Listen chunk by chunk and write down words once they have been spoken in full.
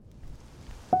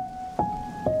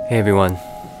Hey everyone,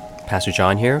 Pastor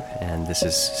John here, and this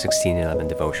is 1611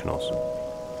 Devotionals.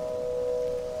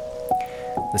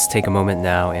 Let's take a moment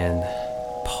now and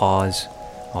pause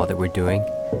all that we're doing,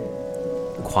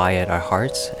 quiet our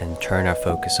hearts, and turn our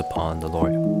focus upon the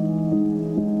Lord.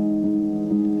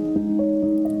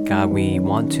 God, we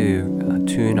want to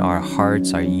tune our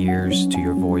hearts, our ears to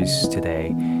your voice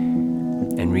today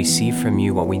and receive from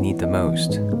you what we need the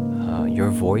most. Your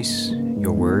voice,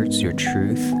 your words, your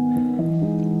truth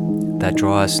that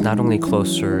draw us not only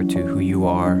closer to who you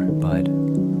are, but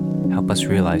help us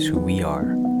realize who we are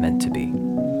meant to be.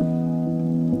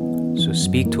 So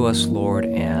speak to us, Lord,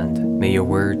 and may your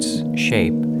words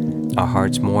shape our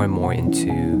hearts more and more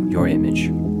into your image.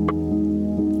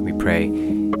 We pray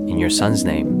in your Son's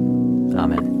name.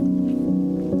 Amen.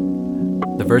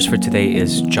 The verse for today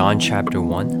is John chapter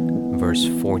 1, verse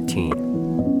 14.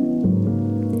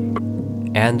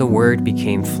 And the Word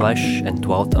became flesh and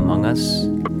dwelt among us,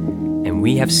 and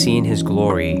we have seen his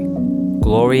glory,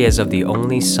 glory as of the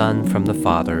only Son from the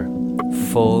Father,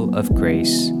 full of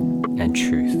grace and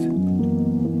truth.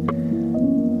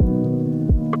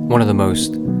 One of the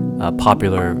most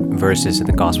popular verses in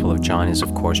the Gospel of John is,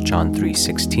 of course, John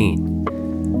 3:16,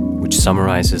 which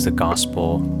summarizes the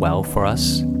Gospel well for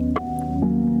us,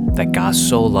 that God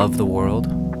so loved the world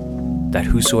that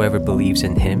whosoever believes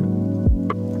in him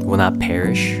will not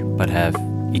perish but have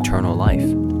eternal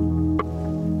life.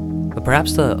 But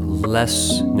perhaps the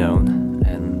less known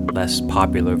and less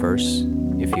popular verse,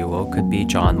 if you will, could be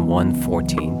John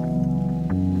 1:14.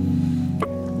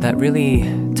 That really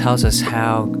tells us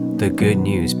how the good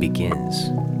news begins.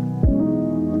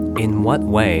 In what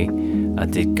way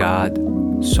did God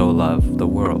so love the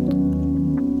world?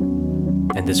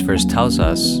 And this verse tells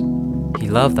us he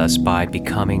loved us by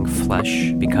becoming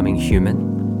flesh, becoming human,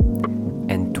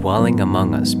 and dwelling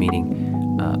among us, meaning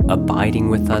abiding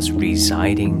with us,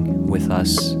 residing with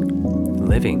us,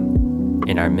 living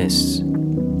in our midst.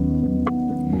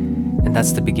 And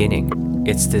that's the beginning.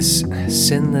 It's this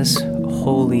sinless,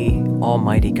 holy,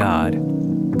 almighty God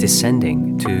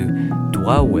descending to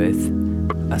dwell with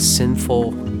a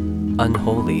sinful,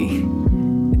 unholy,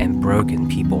 and broken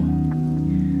people.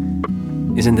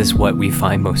 Isn't this what we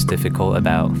find most difficult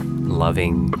about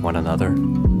loving one another?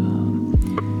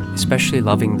 Especially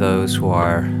loving those who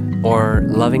are, or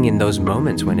loving in those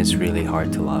moments when it's really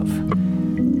hard to love.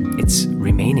 It's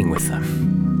remaining with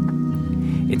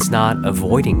them. It's not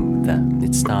avoiding them.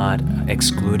 It's not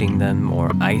excluding them or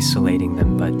isolating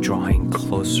them, but drawing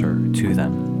closer to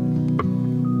them.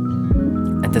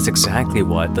 And that's exactly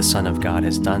what the Son of God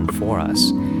has done for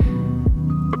us.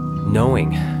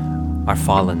 Knowing our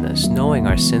fallenness, knowing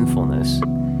our sinfulness,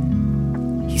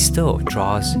 he still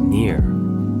draws near,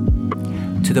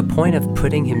 to the point of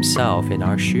putting himself in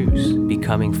our shoes,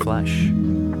 becoming flesh,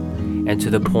 and to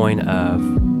the point of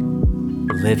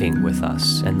living with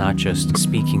us and not just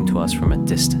speaking to us from a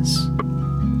distance.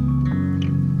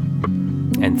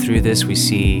 And through this we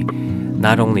see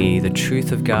not only the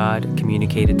truth of God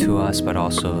communicated to us, but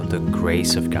also the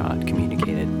grace of God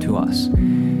communicated to us.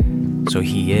 So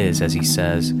he is, as he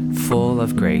says, full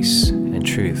of grace and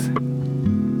truth.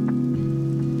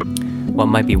 What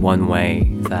might be one way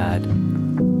that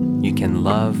you can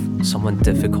love someone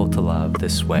difficult to love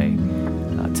this way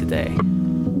today?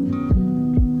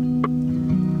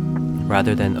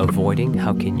 Rather than avoiding,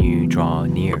 how can you draw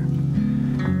near?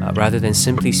 Rather than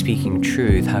simply speaking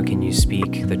truth, how can you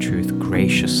speak the truth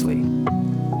graciously?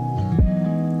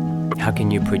 How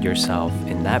can you put yourself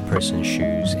in that person's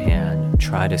shoes and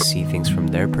try to see things from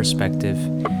their perspective?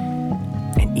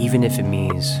 And even if it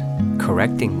means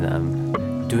correcting them,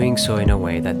 doing so in a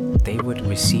way that they would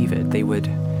receive it, they would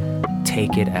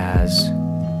take it as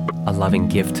a loving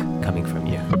gift coming from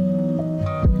you.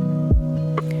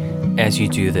 As you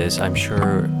do this, I'm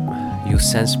sure you'll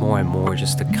sense more and more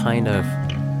just the kind of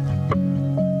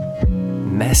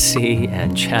messy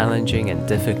and challenging and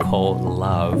difficult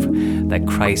love that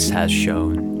Christ has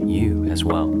shown you as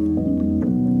well.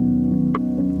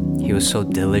 He was so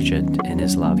diligent in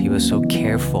his love. He was so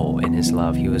careful in his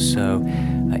love. He was so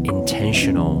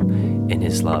intentional in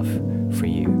his love for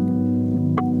you.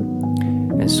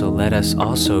 And so let us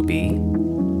also be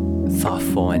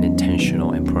thoughtful and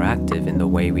intentional and proactive in the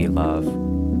way we love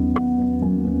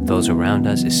those around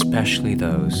us, especially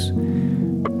those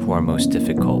who are most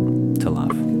difficult to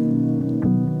love.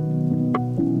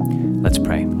 Let's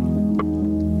pray.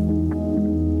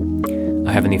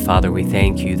 Our Heavenly Father, we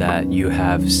thank you that you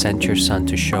have sent your Son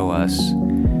to show us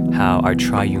how our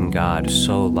triune God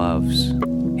so loves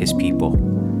his people.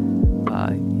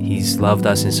 He's loved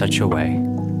us in such a way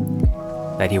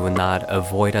that he will not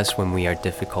avoid us when we are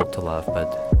difficult to love,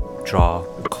 but draw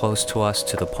close to us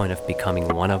to the point of becoming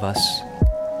one of us,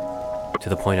 to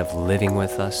the point of living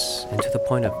with us, and to the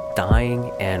point of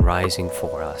dying and rising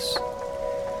for us.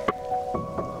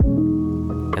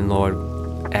 And Lord,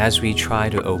 as we try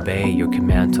to obey your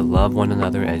command to love one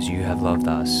another as you have loved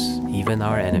us, even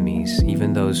our enemies,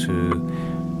 even those who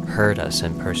hurt us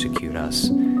and persecute us,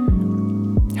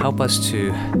 help us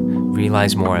to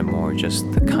realize more and more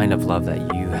just the kind of love that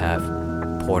you have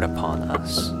poured upon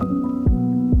us.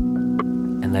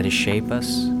 And let it shape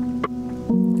us,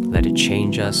 let it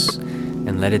change us,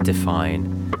 and let it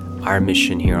define our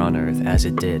mission here on earth as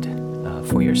it did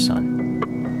for your Son.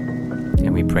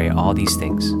 And we pray all these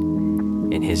things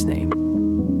in his name.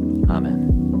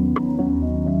 Amen.